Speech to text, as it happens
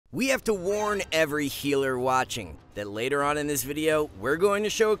We have to warn every healer watching that later on in this video, we're going to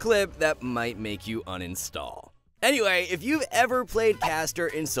show a clip that might make you uninstall. Anyway, if you've ever played caster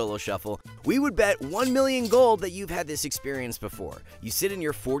in Solo Shuffle, we would bet 1 million gold that you've had this experience before. You sit in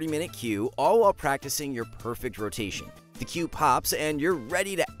your 40-minute queue, all while practicing your perfect rotation. The queue pops and you're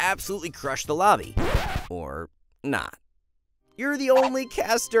ready to absolutely crush the lobby. Or not. You're the only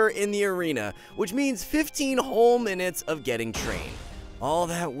caster in the arena, which means 15 whole minutes of getting trained. All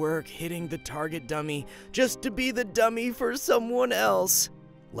that work hitting the target dummy just to be the dummy for someone else.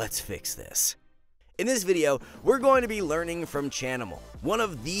 Let's fix this. In this video, we're going to be learning from Chanimal, one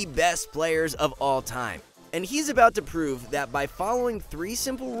of the best players of all time. And he's about to prove that by following 3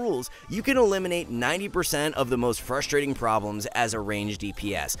 simple rules, you can eliminate 90% of the most frustrating problems as a ranged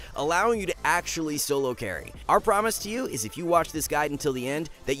DPS, allowing you to actually solo carry. Our promise to you is if you watch this guide until the end,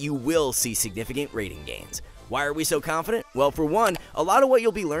 that you will see significant rating gains. Why are we so confident? Well, for one, a lot of what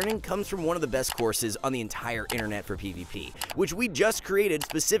you'll be learning comes from one of the best courses on the entire internet for PvP, which we just created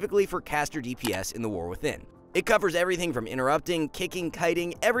specifically for caster DPS in the War Within. It covers everything from interrupting, kicking,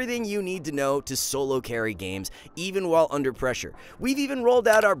 kiting, everything you need to know to solo carry games, even while under pressure. We've even rolled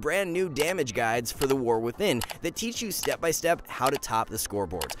out our brand new damage guides for the War Within that teach you step by step how to top the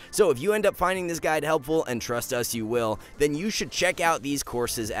scoreboards. So if you end up finding this guide helpful, and trust us you will, then you should check out these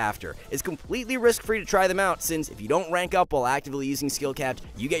courses after. It's completely risk-free to try them out, since if you don't rank up while actively using skill capped,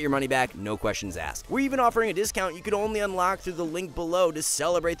 you get your money back, no questions asked. We're even offering a discount you can only unlock through the link below to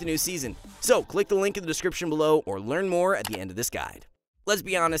celebrate the new season. So click the link in the description below or learn more at the end of this guide. Let's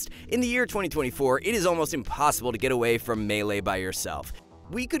be honest, in the year 2024, it is almost impossible to get away from melee by yourself.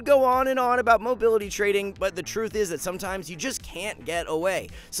 We could go on and on about mobility trading, but the truth is that sometimes you just can't get away.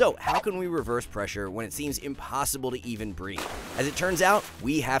 So how can we reverse pressure when it seems impossible to even breathe? As it turns out,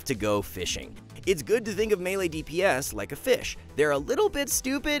 we have to go fishing. It's good to think of melee DPS like a fish. They're a little bit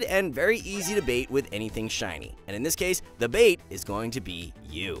stupid and very easy to bait with anything shiny. And in this case, the bait is going to be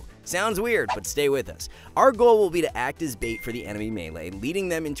you. Sounds weird, but stay with us. Our goal will be to act as bait for the enemy melee, leading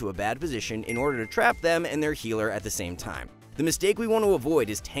them into a bad position in order to trap them and their healer at the same time. The mistake we want to avoid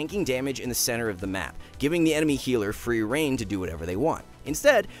is tanking damage in the center of the map, giving the enemy healer free reign to do whatever they want.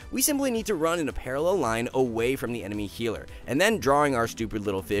 Instead, we simply need to run in a parallel line away from the enemy healer, and then drawing our stupid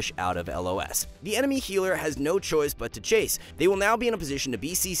little fish out of LOS. The enemy healer has no choice but to chase. They will now be in a position to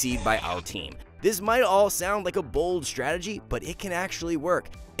be CC'd by our team. This might all sound like a bold strategy, but it can actually work.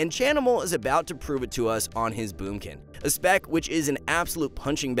 And Chanimal is about to prove it to us on his Boomkin, a spec which is an absolute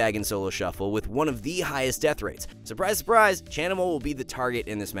punching bag in Solo Shuffle with one of the highest death rates. Surprise, surprise, Chanimal will be the target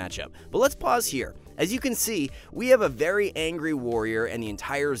in this matchup. But let's pause here. As you can see, we have a very angry warrior and the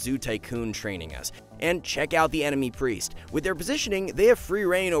entire Zoo Tycoon training us. And check out the enemy priest. With their positioning, they have free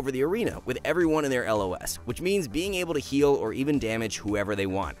reign over the arena with everyone in their LOS, which means being able to heal or even damage whoever they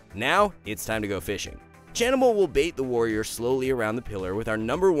want. Now, it's time to go fishing. Chanimal will bait the warrior slowly around the pillar with our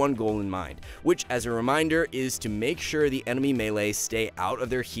 #1 goal in mind, which, as a reminder, is to make sure the enemy melee stay out of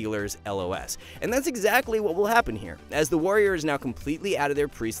their healer's LOS. And that's exactly what will happen here, as the warrior is now completely out of their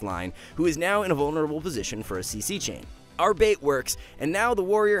priest line, who is now in a vulnerable position for a CC chain. Our bait works, and now the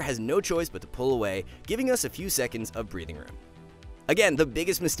warrior has no choice but to pull away, giving us a few seconds of breathing room. Again, the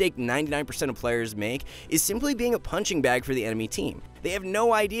biggest mistake 99% of players make is simply being a punching bag for the enemy team. They have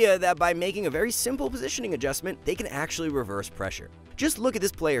no idea that by making a very simple positioning adjustment, they can actually reverse pressure. Just look at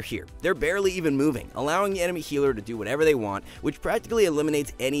this player here. They're barely even moving, allowing the enemy healer to do whatever they want, which practically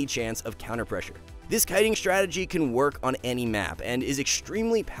eliminates any chance of counter pressure. This kiting strategy can work on any map and is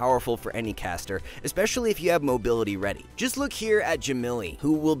extremely powerful for any caster, especially if you have mobility ready. Just look here at Jamili,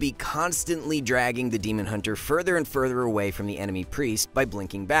 who will be constantly dragging the Demon Hunter further and further away from the enemy priest by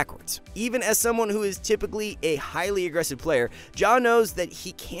blinking backwards. Even as someone who is typically a highly aggressive player, Ja knows that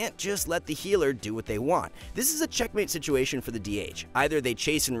he can't just let the healer do what they want. This is a checkmate situation for the DH. Either they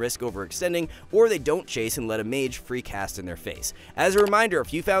chase and risk overextending, or they don't chase and let a mage free cast in their face. As a reminder,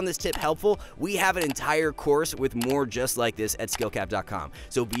 if you found this tip helpful, we have an entire course with more just like this at skillcap.com,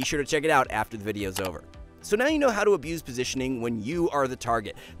 so be sure to check it out after the video's over. So now you know how to abuse positioning when you are the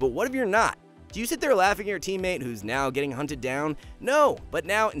target, but what if you're not? Do you sit there laughing at your teammate who's now getting hunted down? No, but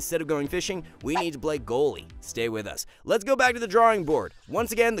now instead of going fishing, we need to play goalie. Stay with us. Let's go back to the drawing board.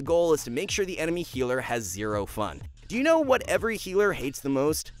 Once again, the goal is to make sure the enemy healer has zero fun. Do you know what every healer hates the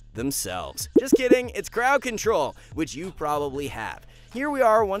most? Themselves. Just kidding, it's crowd control, which you probably have. Here we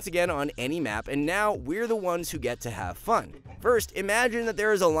are once again on any map, and now we're the ones who get to have fun. First, imagine that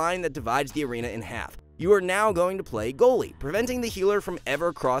there is a line that divides the arena in half. You are now going to play goalie, preventing the healer from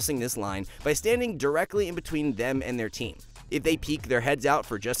ever crossing this line by standing directly in between them and their team. If they peek their heads out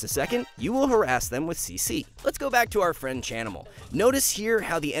for just a second, you will harass them with CC. Let's go back to our friend Chanimal. Notice here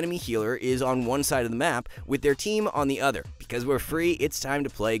how the enemy healer is on one side of the map with their team on the other. Because we're free, it's time to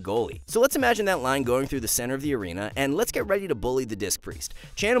play goalie. So let's imagine that line going through the center of the arena, and let's get ready to bully the Disc Priest.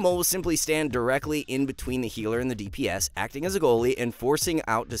 Chanimal will simply stand directly in between the healer and the DPS, acting as a goalie and forcing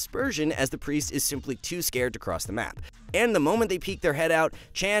out dispersion as the priest is simply too scared to cross the map. And the moment they peek their head out,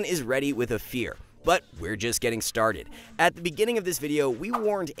 Chan is ready with a fear. But we're just getting started. At the beginning of this video, we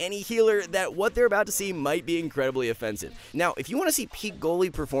warned any healer that what they're about to see might be incredibly offensive. Now, if you want to see peak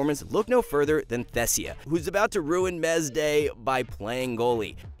goalie performance, look no further than Thessia, who's about to ruin Mez's day by playing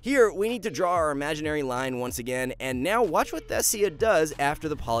goalie. Here, we need to draw our imaginary line once again, and now watch what Thessia does after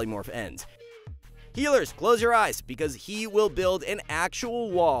the polymorph ends. Healers, close your eyes, because he will build an actual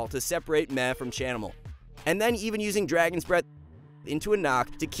wall to separate Meh from Chanimal, and then even using Dragon's Breath into a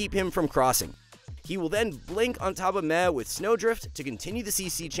knock to keep him from crossing. He will then blink on top of Meh with Snowdrift to continue the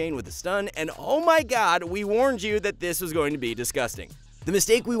CC chain with a stun, and oh my god, we warned you that this was going to be disgusting. The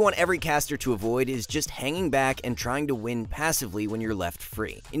mistake we want every caster to avoid is just hanging back and trying to win passively when you're left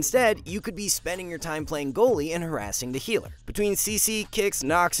free. Instead, you could be spending your time playing goalie and harassing the healer. Between CC, kicks,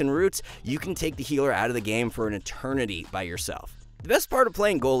 knocks, and roots, you can take the healer out of the game for an eternity by yourself. The best part of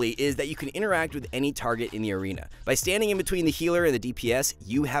playing goalie is that you can interact with any target in the arena. By standing in between the healer and the DPS,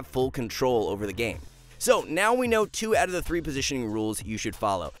 you have full control over the game. So now we know 2 out of the 3 positioning rules you should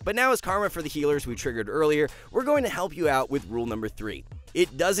follow. But now, as karma for the healers we triggered earlier, we're going to help you out with rule number 3.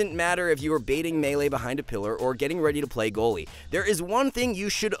 It doesn't matter if you are baiting melee behind a pillar or getting ready to play goalie. There is one thing you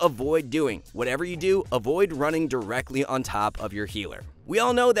should avoid doing. Whatever you do, avoid running directly on top of your healer. We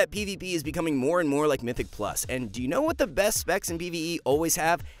all know that PvP is becoming more and more like Mythic Plus, and do you know what the best specs in PvE always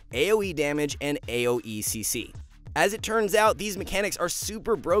have? AoE damage and AoE CC. As it turns out, these mechanics are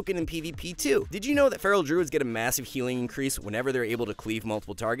super broken in PvP too. Did you know that Feral Druids get a massive healing increase whenever they're able to cleave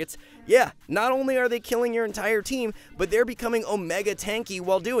multiple targets? Yeah, not only are they killing your entire team, but they're becoming omega tanky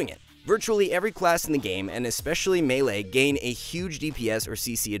while doing it. Virtually every class in the game, and especially melee, gain a huge DPS or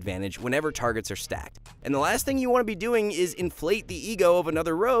CC advantage whenever targets are stacked. And the last thing you want to be doing is inflate the ego of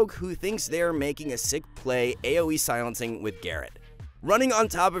another rogue who thinks they're making a sick play AoE silencing with Garrett. Running on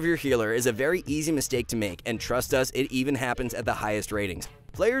top of your healer is a very easy mistake to make, and trust us, it even happens at the highest ratings.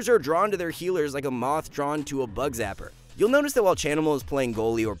 Players are drawn to their healers like a moth drawn to a bug zapper. You'll notice that while Chanimal is playing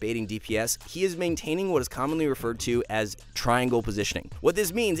goalie or baiting DPS, he is maintaining what is commonly referred to as triangle positioning. What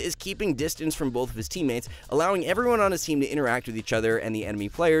this means is keeping distance from both of his teammates, allowing everyone on his team to interact with each other and the enemy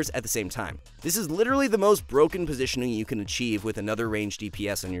players at the same time. This is literally the most broken positioning you can achieve with another ranged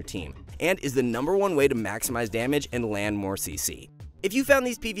DPS on your team, and is the #1 way to maximize damage and land more CC. If you found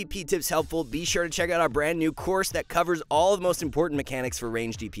these PvP tips helpful, be sure to check out our brand new course that covers all of the most important mechanics for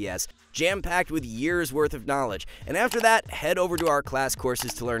ranged DPS, jam-packed with years worth of knowledge. And after that, head over to our class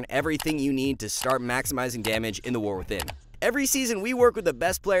courses to learn everything you need to start maximizing damage in the War Within. Every season, we work with the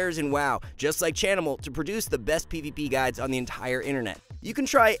best players in WoW, just like Chanimal, to produce the best PvP guides on the entire internet. You can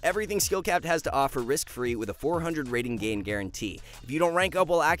try everything Skill-Capped has to offer risk-free with a 400 rating gain guarantee. If you don't rank up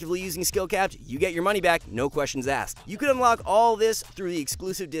while actively using Skill-Capped, you get your money back, no questions asked. You can unlock all this through the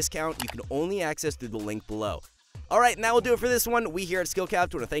exclusive discount you can only access through the link below. Alright, and that will do it for this one. We here at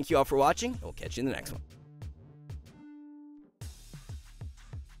Skill-Capped want to thank you all for watching, and we'll catch you in the next one.